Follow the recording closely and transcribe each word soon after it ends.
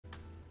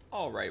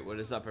Alright, what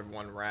is up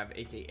everyone? Rav,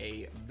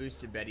 aka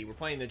Boosted Betty. We're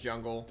playing the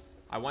jungle.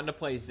 I wanted to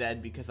play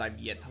Zed because I've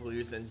yet to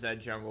lose in Zed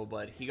jungle,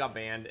 but he got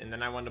banned. And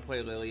then I wanted to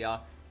play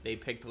Lilia. They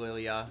picked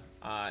Lilia.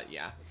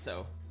 Yeah,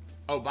 so.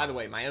 Oh, by the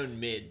way, my own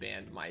mid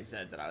banned my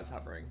Zed that I was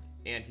hovering.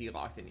 And he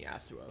locked in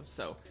Yasuo.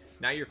 So,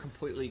 now you're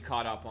completely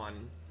caught up on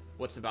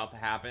what's about to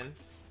happen.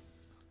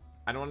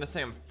 I don't want to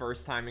say I'm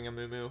first timing a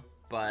Mumu,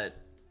 but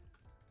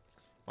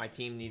my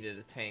team needed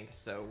a tank,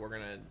 so we're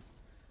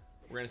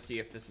gonna see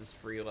if this is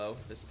Freelo,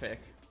 this pick.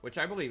 Which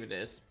I believe it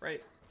is,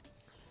 right?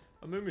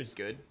 Amumu's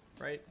good,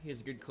 right? He has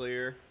a good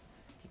clear.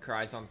 He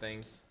cries on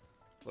things.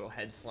 Little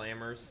head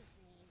slammers.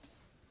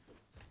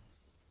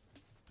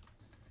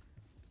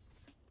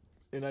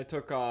 And I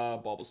took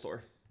Bulbasaur,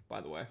 by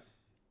the way.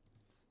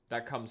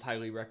 That comes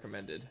highly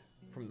recommended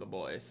from the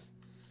boys.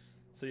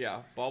 So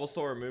yeah,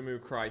 Bulbasaur,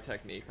 Mumu, cry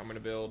technique. I'm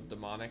gonna build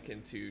Demonic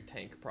into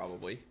tank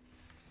probably.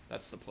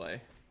 That's the play.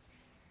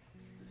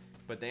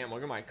 But damn,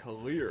 look at my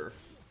clear.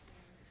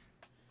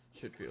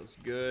 Shit feels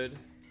good.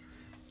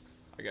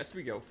 I guess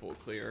we go full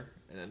clear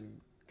and then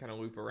kind of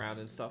loop around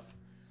and stuff.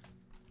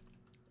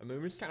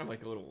 Amumu's kind of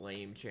like a little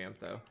lame champ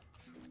though.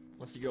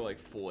 Unless you go like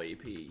full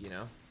AP, you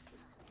know?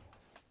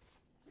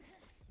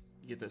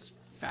 You get those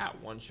fat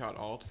one-shot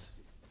ults.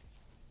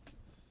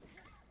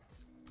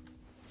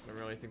 I don't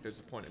really think there's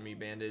a point in me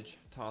bandage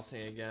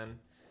tossing again.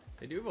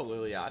 They do have a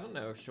Lilia. I don't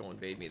know if she'll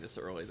invade me this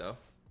early though.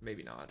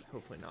 Maybe not.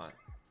 Hopefully not.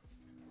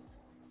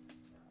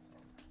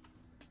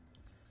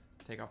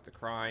 Take off the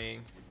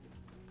crying.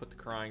 Put the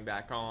crying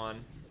back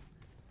on.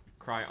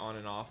 Cry on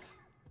and off.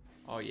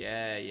 Oh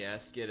yeah,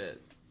 yes, get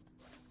it.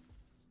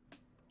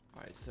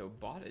 Alright, so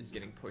bot is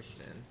getting pushed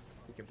in.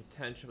 We can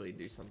potentially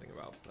do something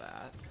about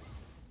that.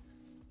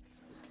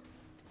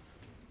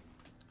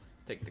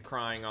 Take the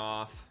crying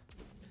off.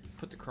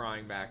 Put the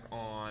crying back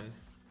on.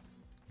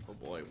 Oh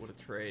boy, what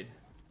a trade.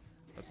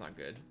 That's not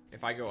good.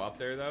 If I go up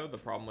there though, the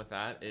problem with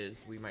that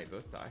is we might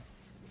both die.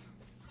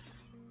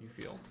 You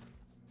feel?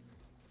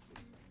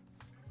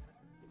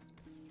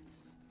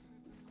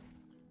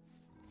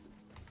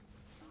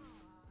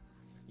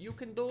 You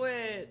can do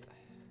it!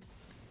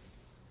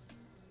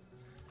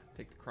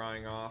 Take the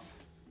crying off.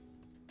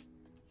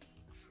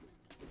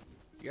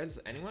 You guys,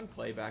 anyone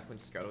play back when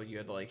Scuttle, you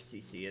had to like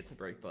CC it to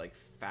break the like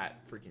fat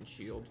freaking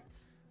shield?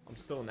 I'm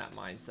still in that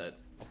mindset.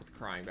 I'll put the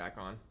crying back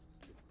on.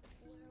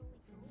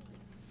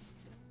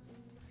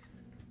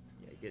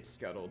 Yeah, get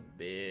scuttled,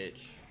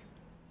 bitch.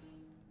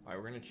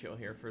 Alright, we're gonna chill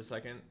here for a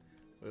second.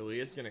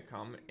 Lilia's gonna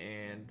come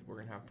and we're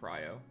gonna have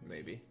Prio,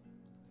 maybe.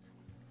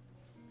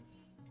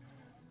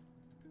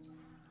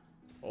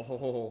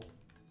 Oh.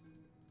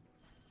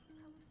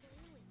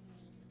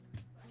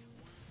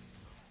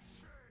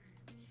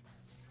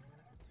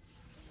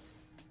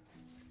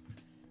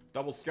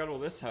 Double scuttle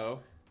this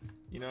hoe.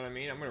 You know what I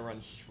mean? I'm gonna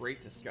run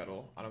straight to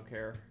scuttle. I don't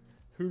care.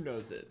 Who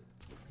knows it?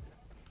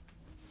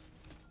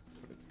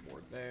 Put a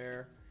board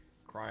there.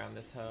 Cry on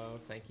this hoe.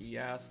 Thank you,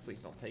 yes.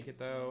 Please don't take it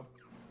though.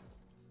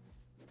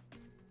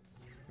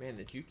 Man,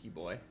 the Juki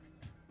boy.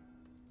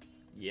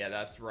 Yeah,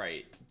 that's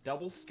right.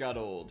 Double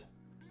scuttled.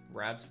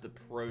 Rav's the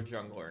pro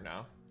jungler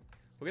now.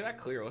 Look at that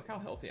clear. Look how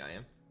healthy I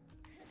am.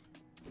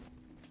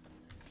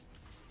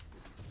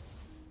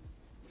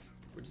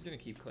 We're just gonna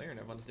keep clearing.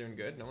 Everyone's doing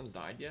good. No one's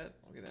died yet.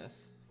 Look at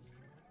this.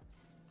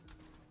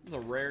 This is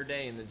a rare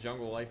day in the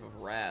jungle life of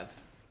Rav.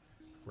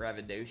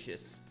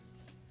 Ravidocious.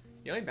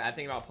 The only bad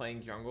thing about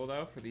playing jungle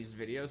though for these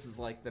videos is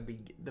like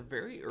the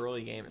very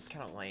early game is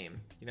kind of lame,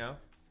 you know?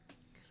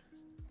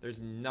 There's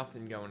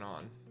nothing going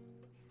on.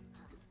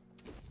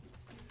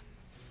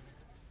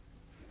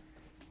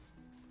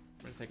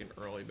 I'm gonna take an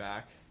early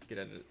back. Get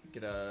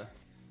a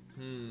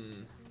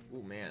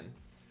ooh man.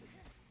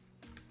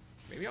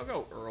 Maybe I'll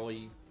go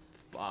early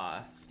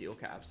steel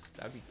caps.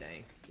 That'd be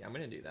dank. Yeah, I'm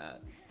gonna do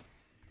that.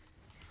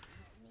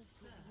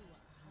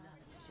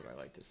 That's what I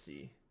like to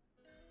see.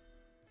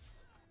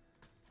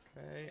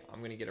 Okay,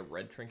 I'm gonna get a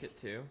red trinket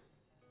too.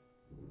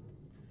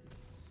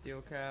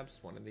 Steel caps,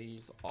 one of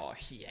these. Oh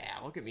yeah,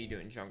 look at me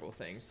doing jungle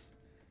things.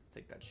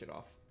 Take that shit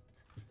off.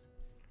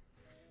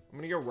 I'm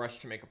gonna go rush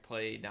to make a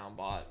play down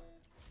bot.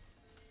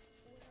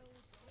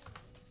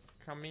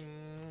 Coming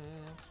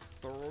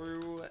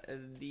through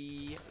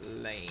the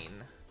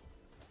lane.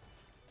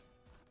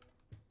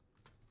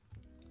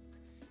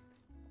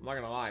 I'm not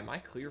gonna lie, my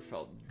clear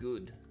felt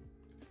good.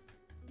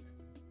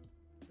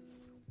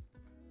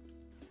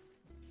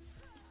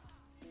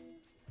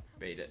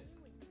 Bait it.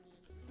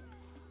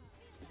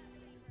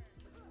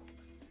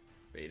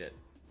 Bait it.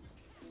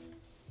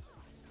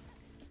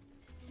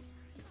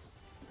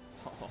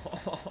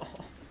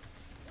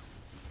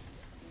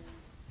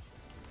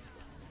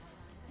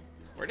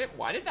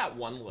 Why did that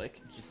one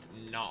lick just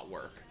not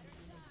work?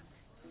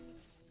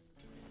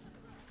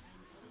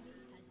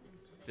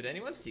 Did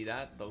anyone see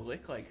that? The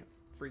lick like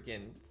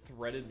freaking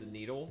threaded the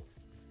needle.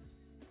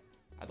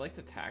 I'd like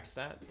to tax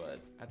that, but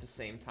at the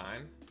same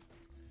time,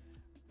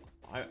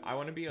 I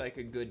want to be like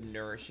a good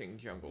nourishing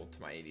jungle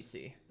to my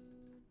ADC.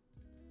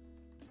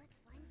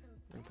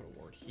 I'm gonna put a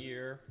ward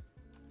here.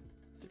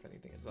 See if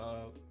anything is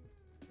up.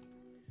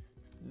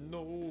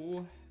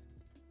 no.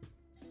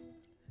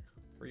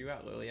 Where you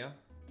at, Lilia?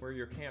 Where are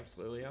your camps,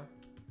 Lilia?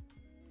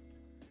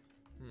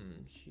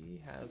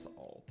 She has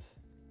ult.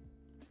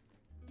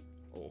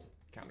 Oh,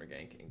 counter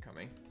gank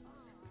incoming.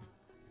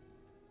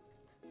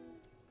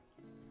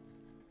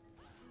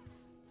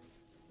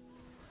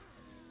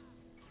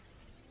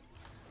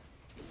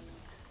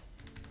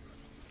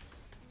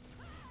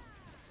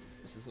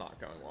 This is not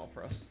going well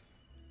for us.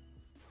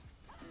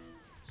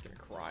 Just gonna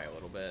cry a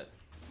little bit.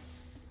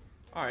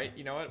 Alright,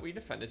 you know what? We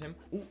defended him.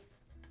 Ooh.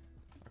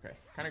 Okay,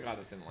 kind of glad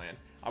that didn't land.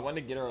 I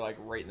wanted to get her like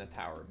right in the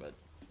tower, but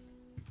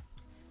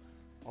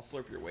I'll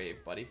slurp your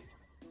wave, buddy.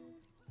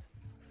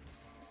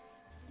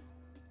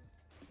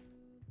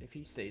 If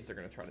he stays, they're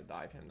gonna try to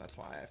dive him. That's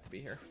why I have to be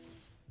here.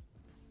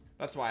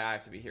 That's why I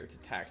have to be here to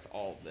tax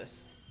all of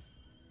this.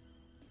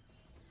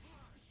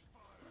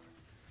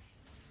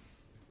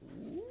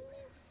 Ooh,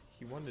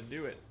 he wanted to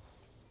do it.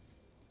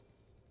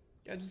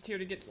 Yeah, just here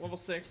to get level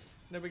 6.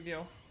 No big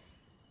deal.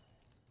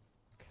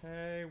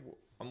 Okay,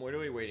 I'm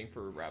literally waiting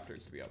for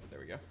Raptors to be up. There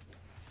we go.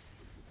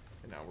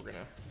 And now we're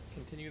gonna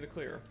continue the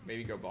clear.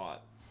 Maybe go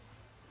bot.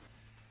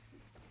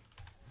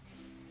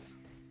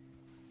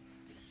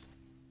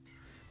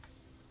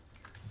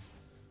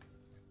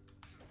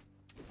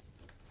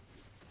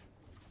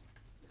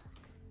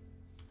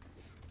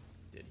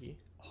 Did he?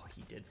 Oh,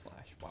 he did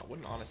flash. Wow, what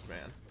an honest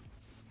man.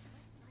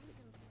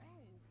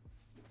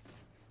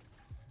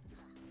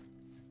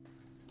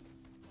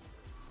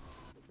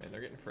 Man,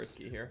 they're getting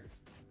frisky here.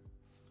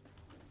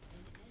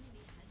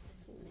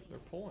 Ooh, they're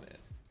pulling it.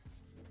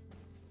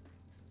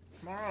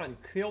 Come on,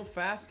 kill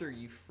faster,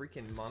 you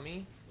freaking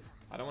mummy.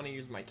 I don't want to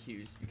use my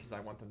Qs because I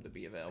want them to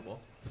be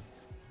available.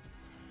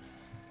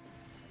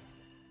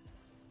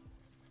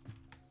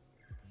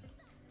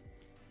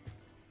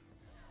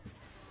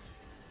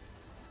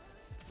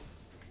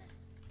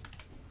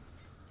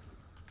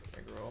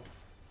 Okay, girl.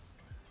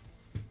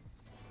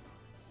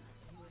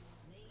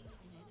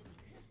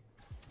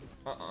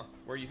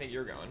 Where do you think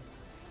you're going?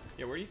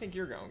 Yeah, where do you think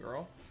you're going,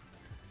 girl?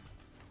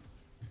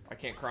 I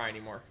can't cry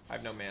anymore. I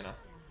have no mana.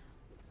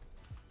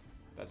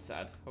 That's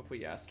sad.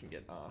 Hopefully Yas can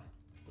get a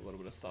little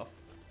bit of stuff.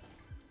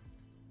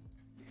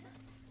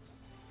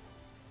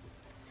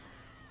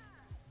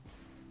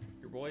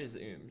 Your boy is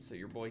so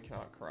your boy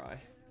cannot cry.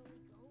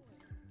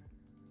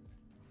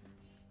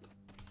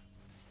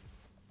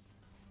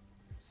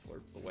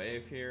 Slurp the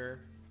wave here.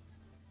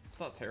 It's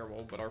not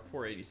terrible, but our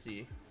poor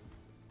ADC.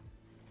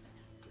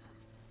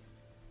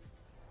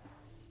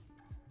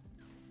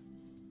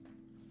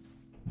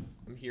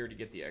 I'm here to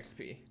get the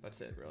XP. That's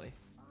it, really.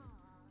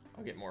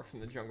 I'll get more from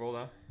the jungle,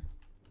 though.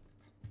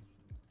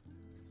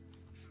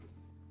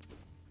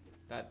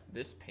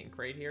 This pink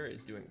right here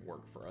is doing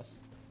work for us.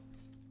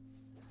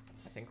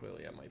 I think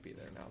Lilia might be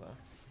there now, though.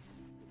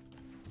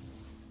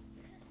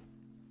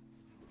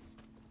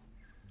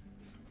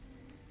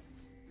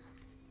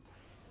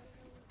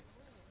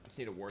 I just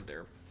need a ward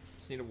there.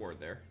 Just need a ward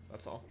there.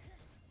 That's all.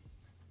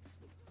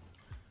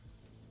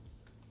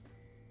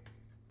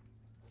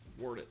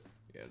 Ward it.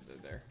 Yeah, they're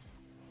there.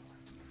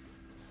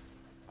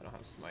 I don't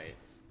have smite.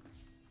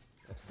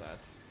 That's sad.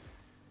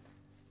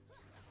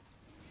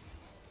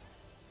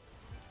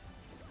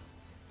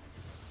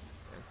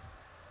 Okay.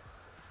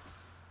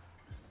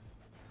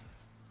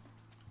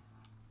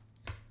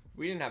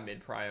 We didn't have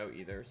mid prio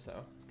either,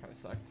 so kind of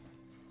sucked.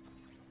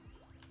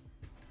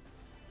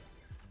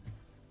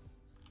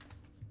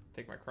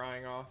 Take my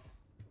crying off.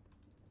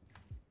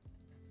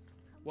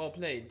 Well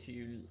played to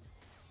you.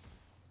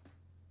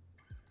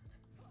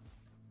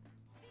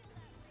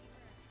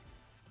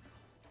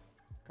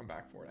 Come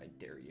back for it, I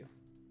dare you.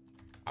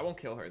 I won't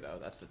kill her though,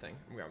 that's the thing.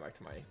 I'm going back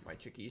to my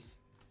chickies.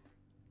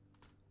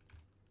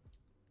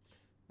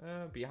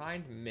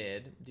 Behind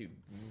mid. Dude,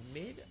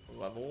 mid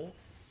level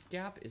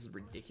gap is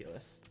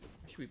ridiculous.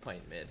 I should be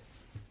playing mid.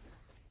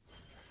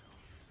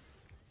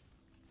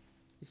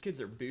 These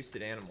kids are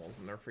boosted animals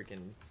and they're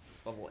freaking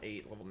level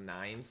 8, level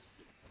 9s.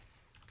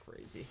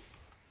 Crazy.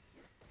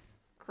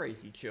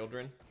 Crazy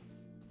children.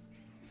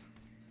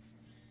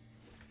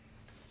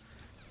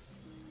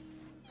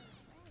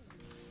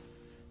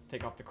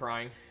 Take off the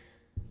crying.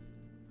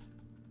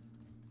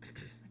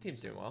 My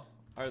team's doing well.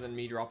 Other than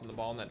me dropping the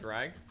ball in that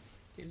drag,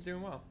 team's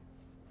doing well.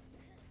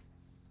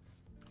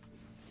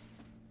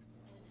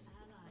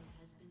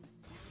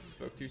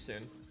 Spoke too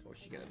soon. Oh,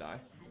 she's gonna die.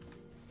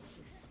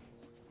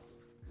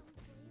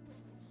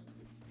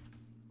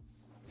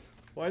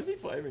 Why is he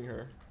flaming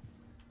her?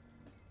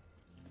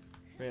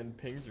 Man,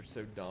 pings are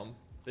so dumb.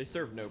 They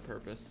serve no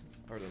purpose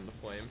other than the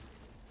flame.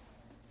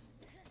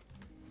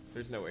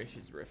 There's no way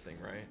she's rifting,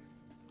 right?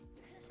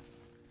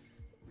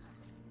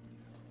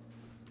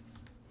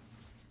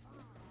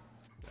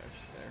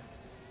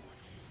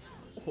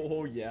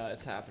 Oh yeah,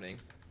 it's happening.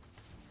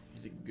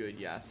 He's a good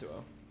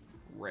Yasuo.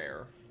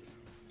 Rare.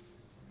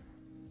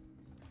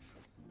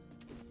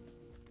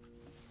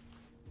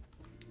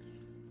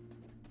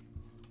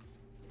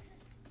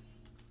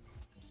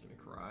 Just gonna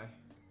cry.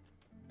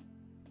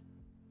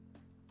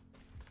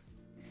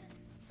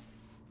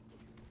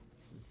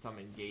 This is some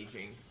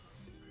engaging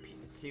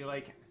See,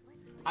 like,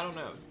 I don't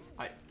know.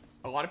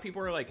 A lot of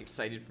people are like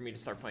excited for me to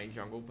start playing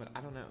jungle, but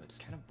I don't know. It's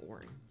kind of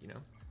boring, you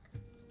know?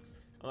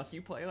 Unless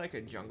you play like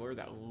a jungler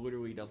that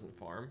literally doesn't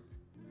farm.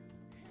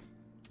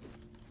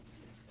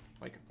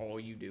 Like, all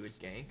you do is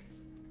gank.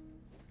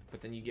 But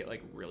then you get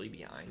like really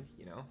behind,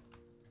 you know?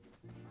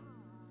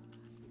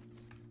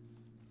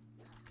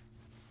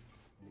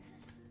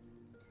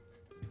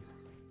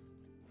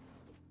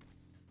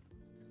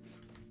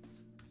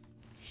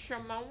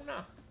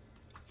 Shamona.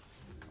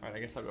 Alright, I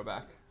guess I'll go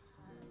back.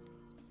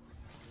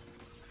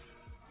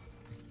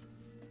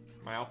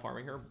 Am I out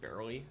farming her?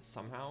 Barely,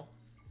 somehow.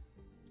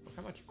 Look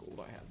how much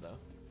gold I have, though.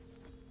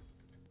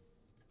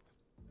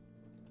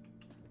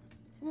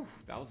 Whew,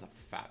 that was a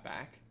fat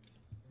back.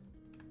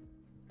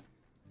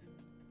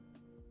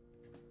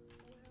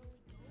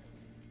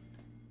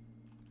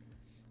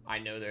 I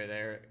know they're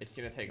there. It's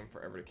gonna take them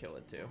forever to kill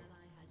it, too.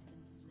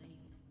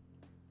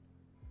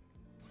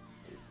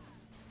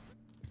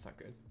 It's not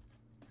good.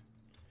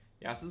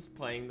 Yeah, this is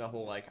playing the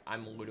whole, like,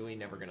 I'm literally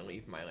never gonna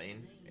leave my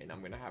lane, and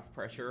I'm gonna have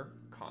pressure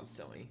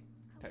constantly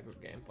type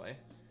of gameplay.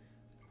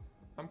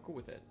 I'm cool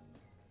with it.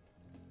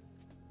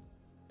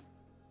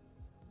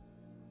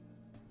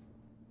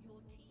 Your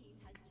team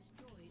has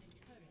destroyed a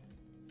turret.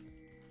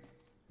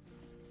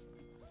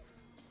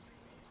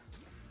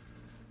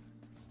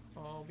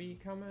 I'll be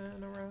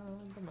coming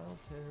around the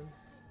mountain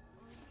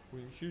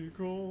when she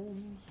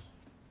comes.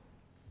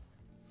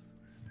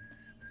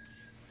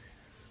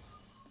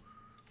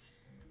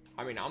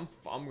 I mean, I'm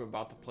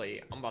about to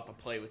play. I'm about to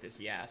play with this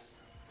Yas.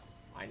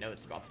 I know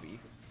it's about to be.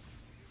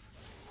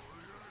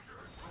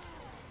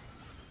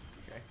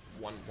 Okay,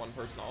 one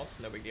person off,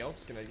 no big deal.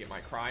 Just gonna get my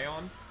cry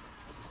on.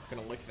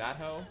 Gonna lick that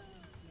hoe.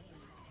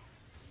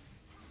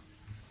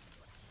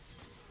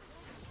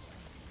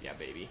 Yeah,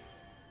 baby.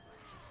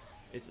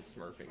 It's a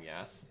smurfing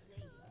Yas.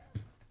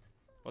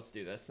 Let's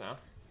do this now.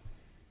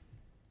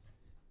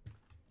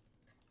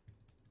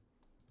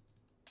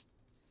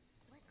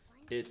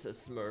 It's a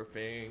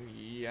smurfing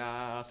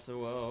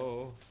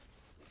Yasuo.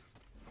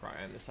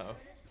 Cry on this hoe.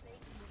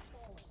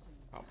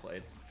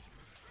 Outplayed.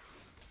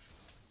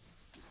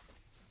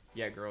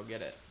 Yeah, girl,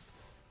 get it.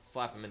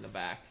 Slap him in the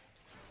back.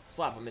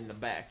 Slap him in the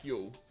back,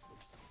 yo.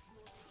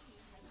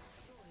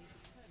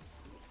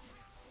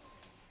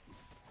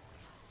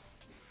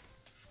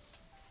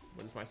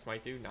 What does my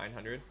smite do?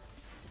 900.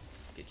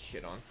 Get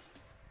shit on.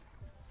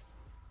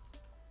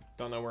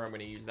 Don't know where I'm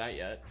gonna use that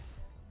yet.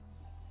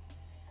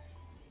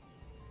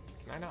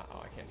 Can I not?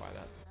 Oh, I can't buy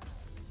that.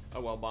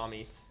 Oh well,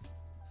 bombies.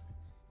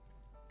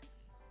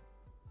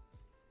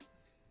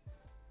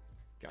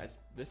 Guys,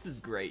 this is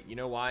great. You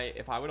know why?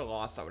 If I would have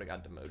lost, I would have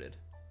got demoted.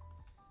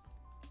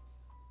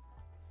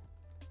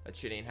 That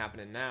shit ain't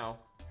happening now.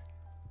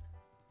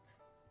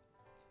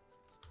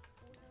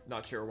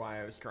 Not sure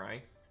why I was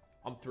crying.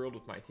 I'm thrilled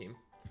with my team.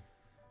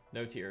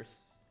 No tears.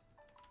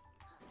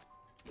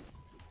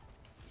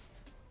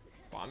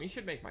 Bomby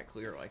should make my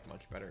clear like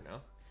much better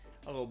now.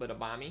 A little bit of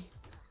bomby.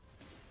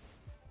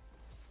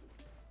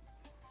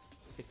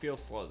 It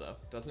feels slow though,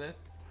 doesn't it?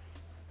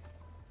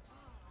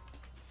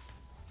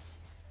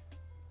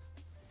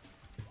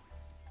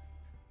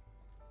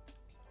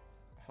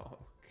 Oh,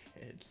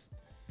 kids.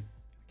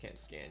 I can't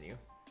scan you.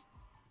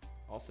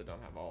 Also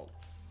don't have ult.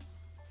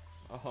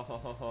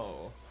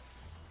 Oh,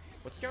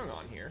 what's going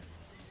on here?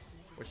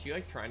 Was she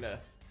like trying to...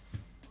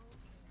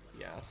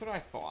 Yeah, that's what I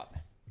thought.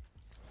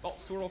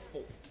 Felt sort of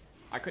full.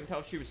 I couldn't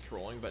tell if she was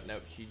trolling, but no,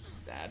 she's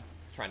bad.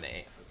 Trying to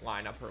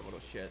line up her little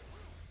shit.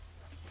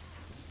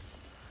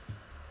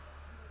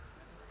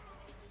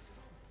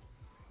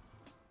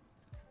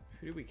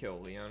 Who did we kill?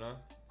 Leona?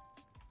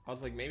 I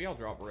was like, maybe I'll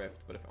drop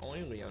Rift, but if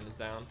only Leona's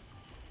down.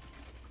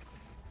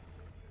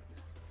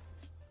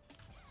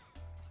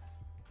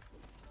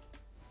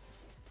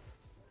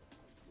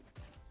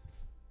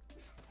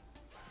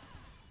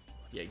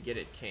 Yeah, get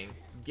it, King.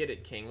 Get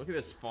it, King. Look at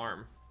this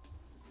farm.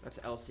 That's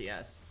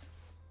LCS.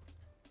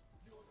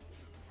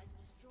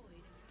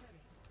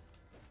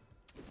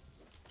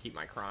 Keep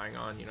my crying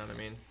on, you know what I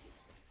mean?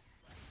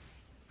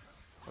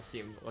 Let's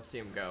see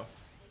him go.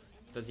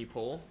 Does he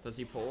pull? Does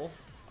he pull?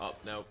 Oh,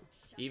 nope.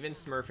 Even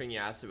smurfing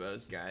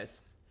Yasuo's,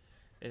 guys.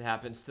 It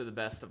happens to the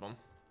best of them.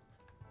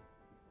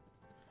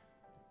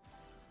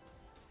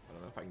 I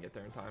don't know if I can get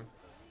there in time.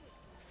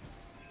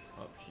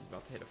 Oh, she's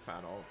about to hit a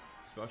fat ult.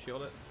 Spell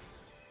shield it?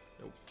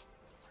 Nope.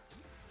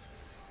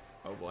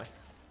 Oh boy.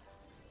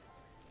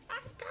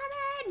 I'm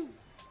coming!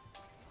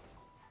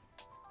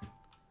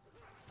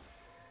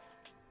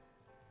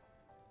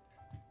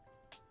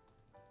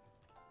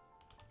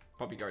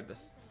 Puppy guard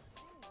this.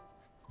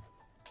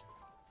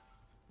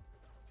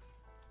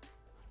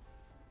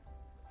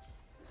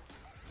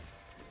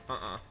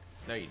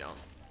 No, you don't.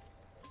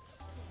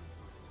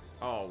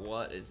 Oh,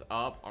 what is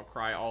up? I'll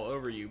cry all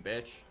over you,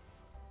 bitch.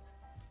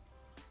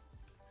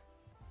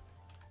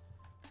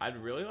 I'd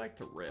really like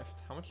to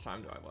Rift. How much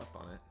time do I have left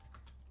on it?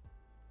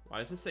 Why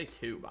does it say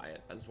 2 by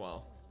it as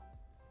well?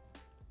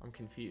 I'm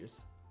confused.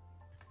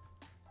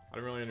 I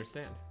don't really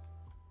understand.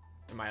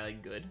 Am I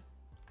like good?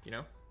 You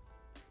know?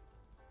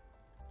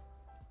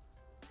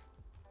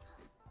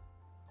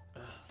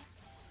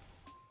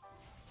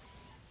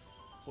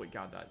 Hopefully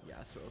got that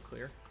Yasuo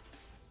clear.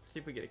 See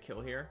if we get a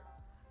kill here.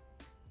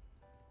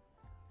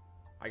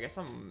 I guess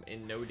I'm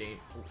in no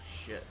danger. Oh,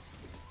 shit.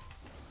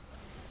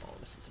 Oh,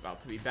 this is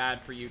about to be bad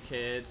for you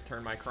kids.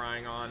 Turn my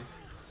crying on.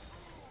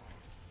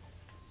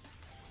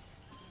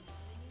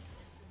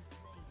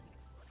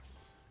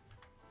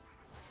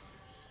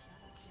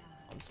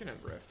 I'm just gonna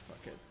rift.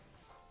 Fuck it.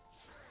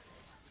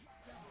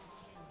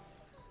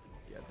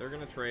 Yeah, they're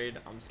gonna trade.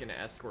 I'm just gonna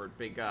escort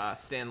big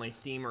Stanley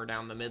Steamer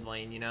down the mid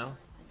lane, you know?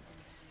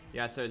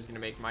 Yeah, so it's gonna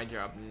make my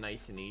job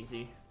nice and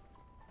easy.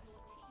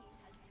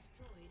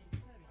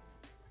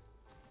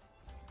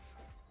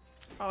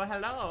 Oh,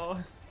 hello.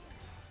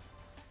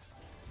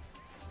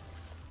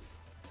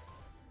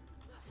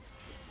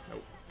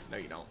 Nope. No,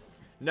 you don't.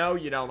 No,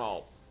 you don't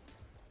all.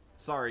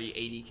 Sorry,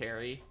 80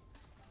 carry.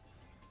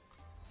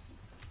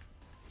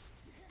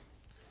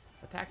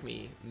 Attack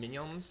me,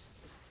 minions.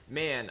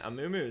 Man,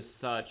 Amumu is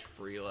such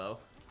Freelo.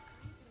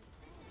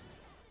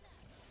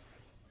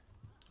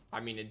 I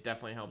mean, it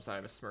definitely helps that I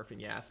have a Smurf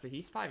and Yas, but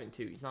he's 5 and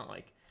 2. He's not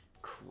like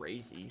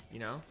crazy, you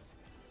know?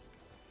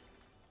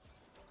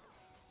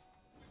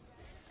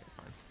 Okay,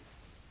 fine.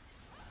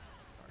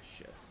 Oh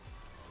shit.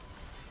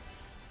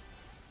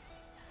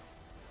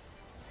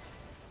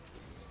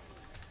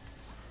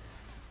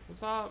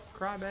 What's up,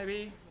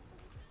 crybaby?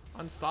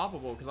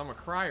 Unstoppable, because I'm a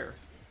crier.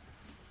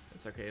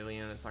 It's okay,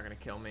 Leon. It's not gonna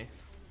kill me.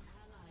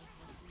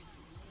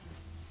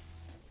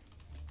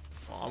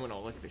 Oh, I'm gonna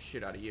lick the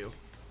shit out of you.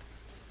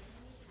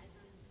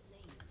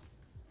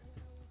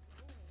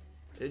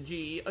 A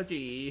G, a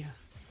G.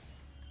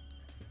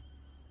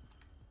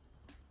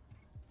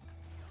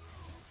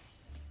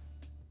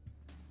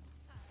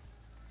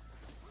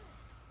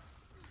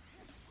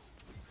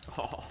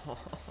 Oh,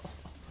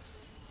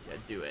 yeah,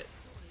 do it.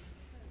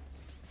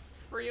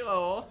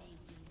 Freelo.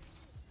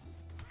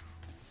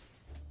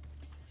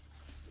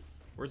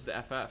 Where's the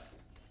FF?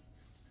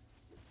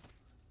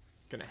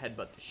 Gonna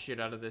headbutt the shit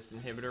out of this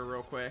inhibitor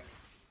real quick.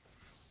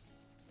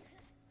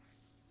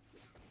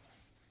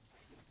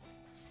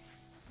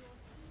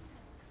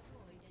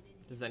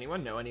 Does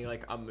anyone know any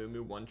like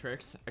Amumu one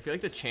tricks? I feel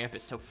like the champ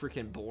is so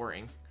freaking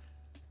boring.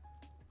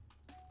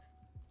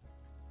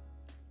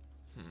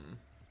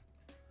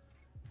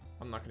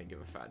 I'm not gonna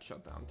give a fat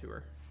shutdown to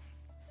her.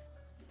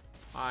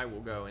 I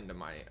will go into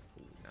my.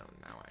 Ooh, no,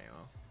 now I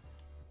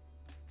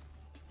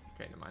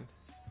Okay, never mind.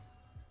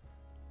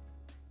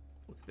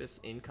 Look at this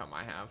income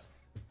I have.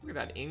 Look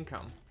at that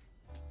income.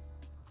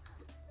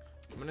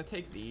 I'm gonna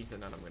take these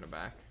and then I'm gonna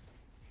back.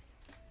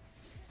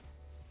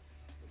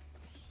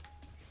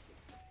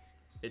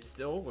 It's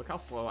still, look how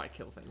slow I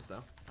kill things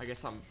though. I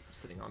guess I'm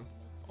sitting on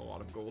a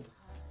lot of gold.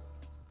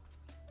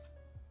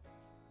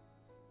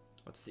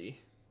 Let's see.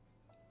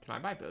 Can I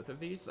buy both of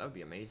these? That would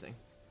be amazing.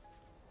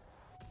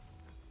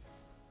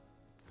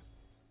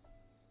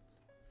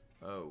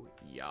 Oh,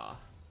 yeah.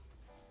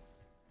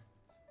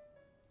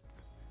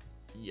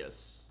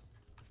 Yes.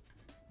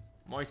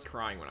 I'm always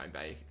crying when I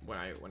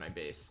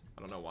base.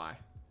 I don't know why.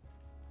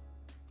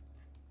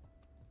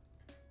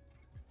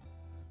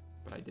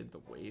 But I did the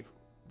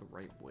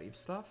right wave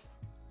stuff.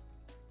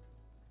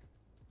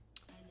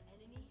 An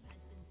enemy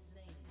has been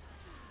slain.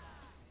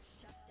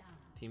 Shut down.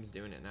 Team's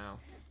doing it now.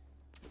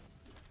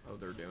 Oh,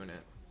 they're doing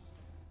it.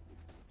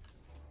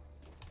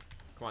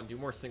 Come on, do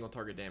more single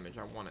target damage.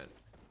 I want it.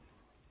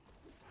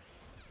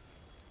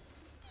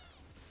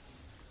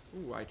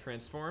 Ooh, I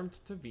transformed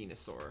to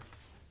Venusaur.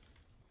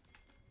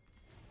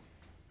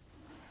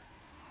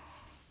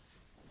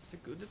 It's a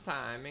good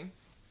timing.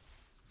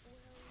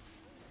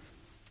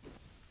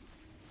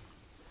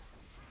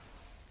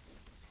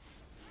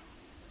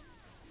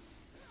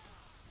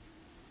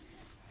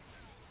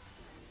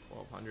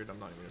 $1,200. I'm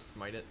not even gonna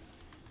smite it.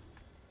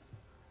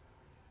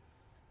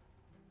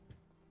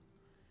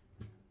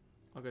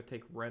 I'll go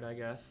take red, I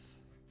guess.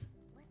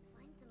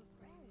 Let's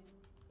find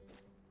some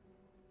friends.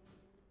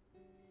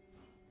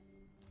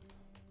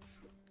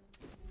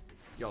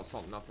 Y'all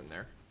saw nothing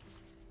there.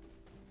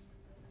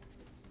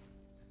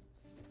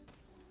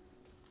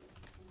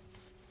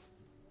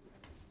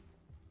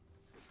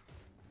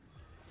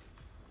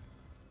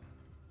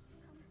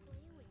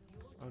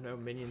 Oh no,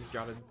 minions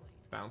got a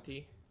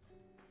bounty.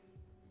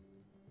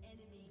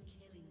 Enemy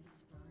killing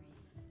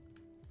spree.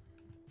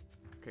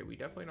 Okay, we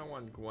definitely don't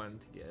want Gwen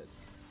to get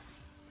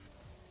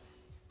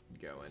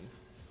going.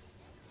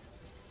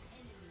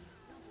 Enemy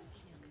double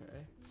kill.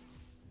 Okay.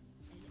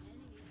 An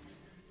enemy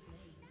has been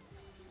slain.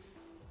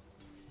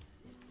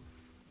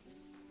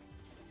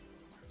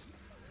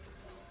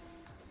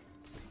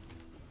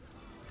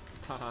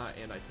 Haha,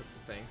 and I took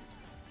the thing.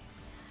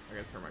 I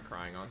gotta turn my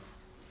crying on.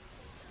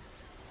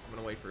 I'm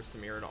gonna wait for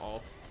Samira to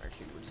ult.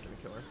 Actually, we're just gonna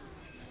kill her.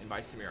 And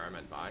by Samira, I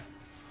meant by.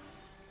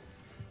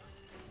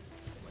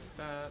 Like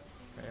that.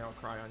 Okay, I'll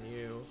cry on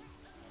you.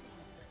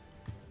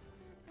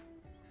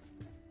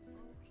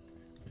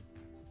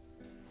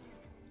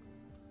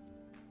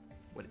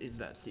 What is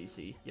that,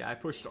 CC? Yeah, I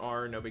pushed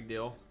R, no big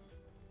deal.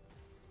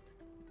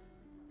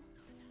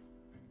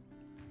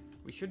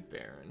 We should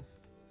Baron.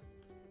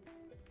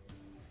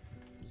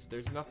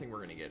 There's nothing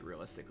we're gonna get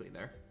realistically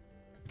there.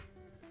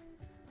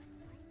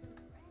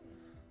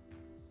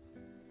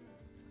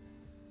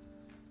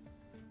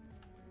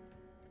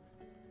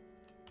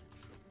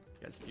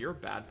 Guys, if you're a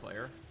bad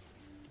player,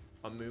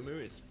 a Moo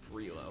is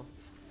Freelo.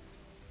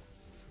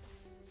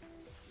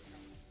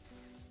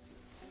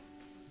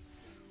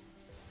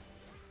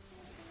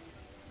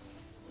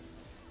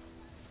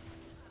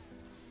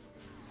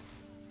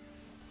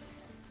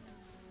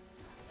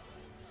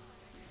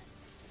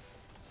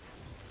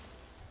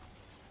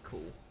 Cool.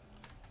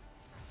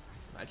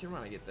 Imagine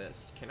when I get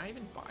this. Can I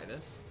even buy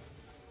this?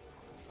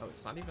 Oh,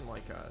 it's not even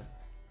like a...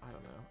 I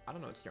don't know. I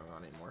don't know what's going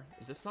on anymore.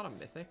 Is this not a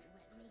mythic?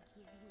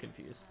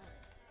 Confused.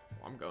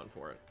 Well, I'm going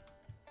for it.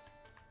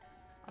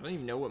 I don't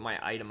even know what my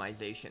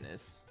itemization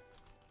is.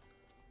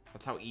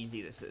 That's how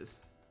easy this is.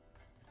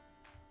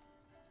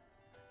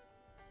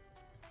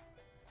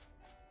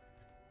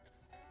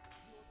 I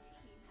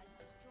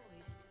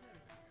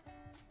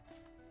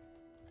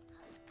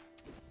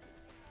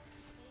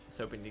was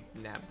hoping to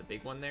nab the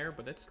big one there,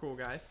 but it's cool,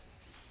 guys.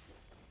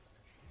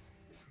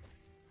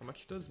 How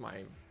much does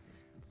my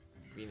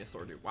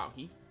Venusaur do? Wow,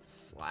 he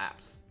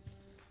slaps.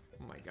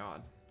 Oh my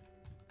god.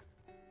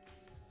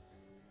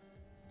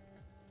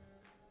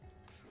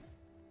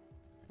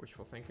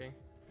 Wishful thinking.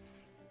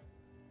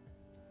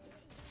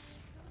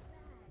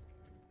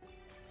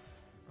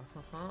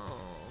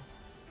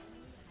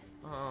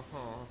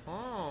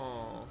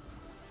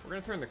 We're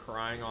gonna turn the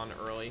crying on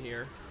early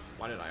here.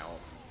 Why did I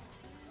ult?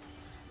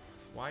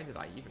 Why did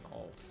I even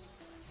ult?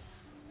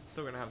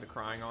 Still gonna have the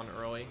crying on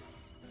early.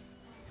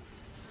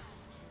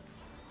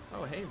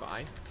 Oh, hey,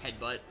 bye.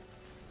 Headbutt.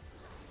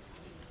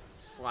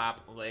 Slap,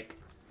 lick.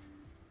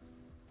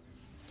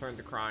 Turned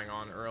the crying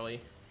on early.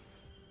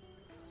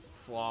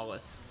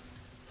 Flawless.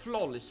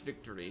 Flawless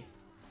victory.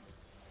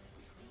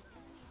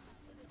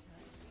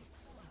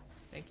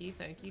 Thank you,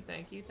 thank you,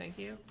 thank you, thank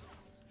you.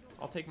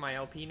 I'll take my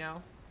LP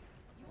now.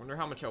 Wonder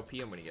how much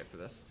LP I'm gonna get for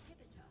this.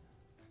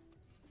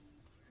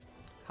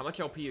 How much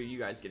LP are you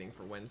guys getting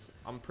for wins?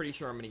 I'm pretty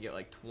sure I'm gonna get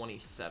like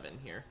 27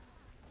 here.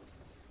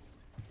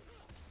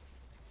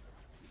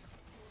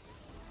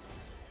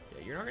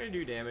 Yeah, you're not gonna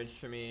do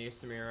damage to me,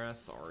 Samira.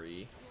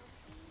 Sorry.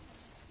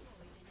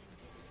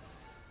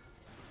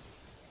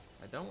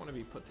 I don't want to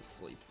be put to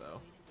sleep,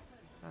 though.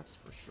 That's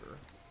for sure.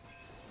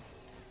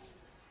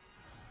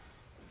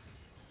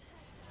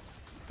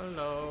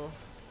 Hello.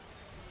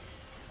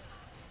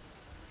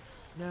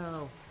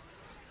 No.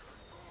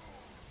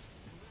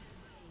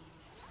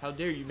 How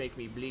dare you make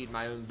me bleed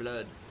my own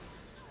blood?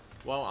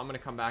 Well, I'm gonna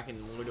come back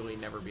and literally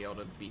never be able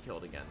to be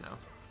killed again now.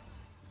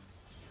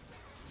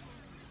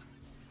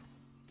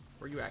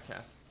 Where you at,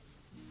 Cass?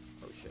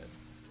 Oh shit.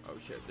 Oh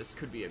shit. This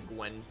could be a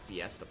Gwen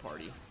Fiesta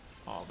party.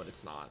 Oh, but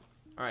it's not.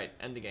 Alright,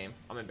 end the game.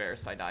 I'm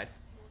embarrassed I died.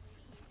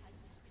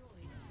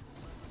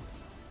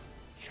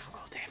 Jungle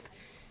diff.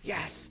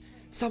 Yes!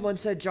 Someone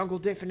said jungle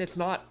diff and it's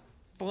not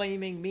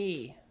flaming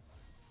me.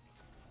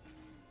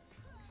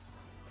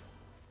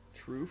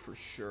 True for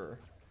sure.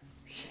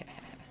 Yeah.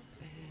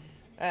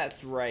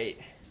 That's right.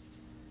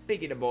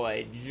 Picking a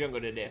boy, jungle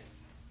diff.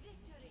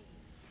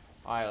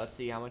 Alright, let's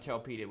see. How much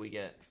LP did we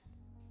get?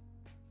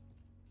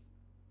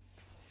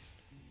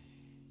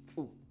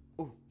 Ooh,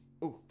 ooh,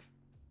 ooh.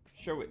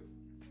 Show it.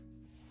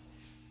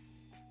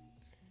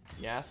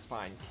 Yes,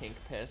 fine. Kink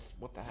piss.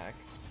 What the heck?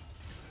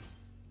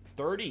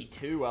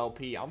 32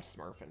 LP. I'm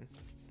smurfing.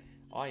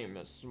 I am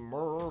a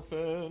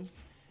smurfing.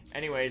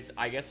 Anyways,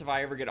 I guess if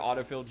I ever get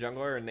autofill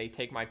jungler and they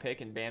take my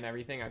pick and ban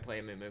everything, I play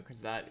a Moo because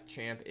that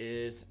champ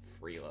is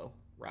Freelo.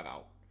 Rev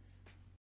out.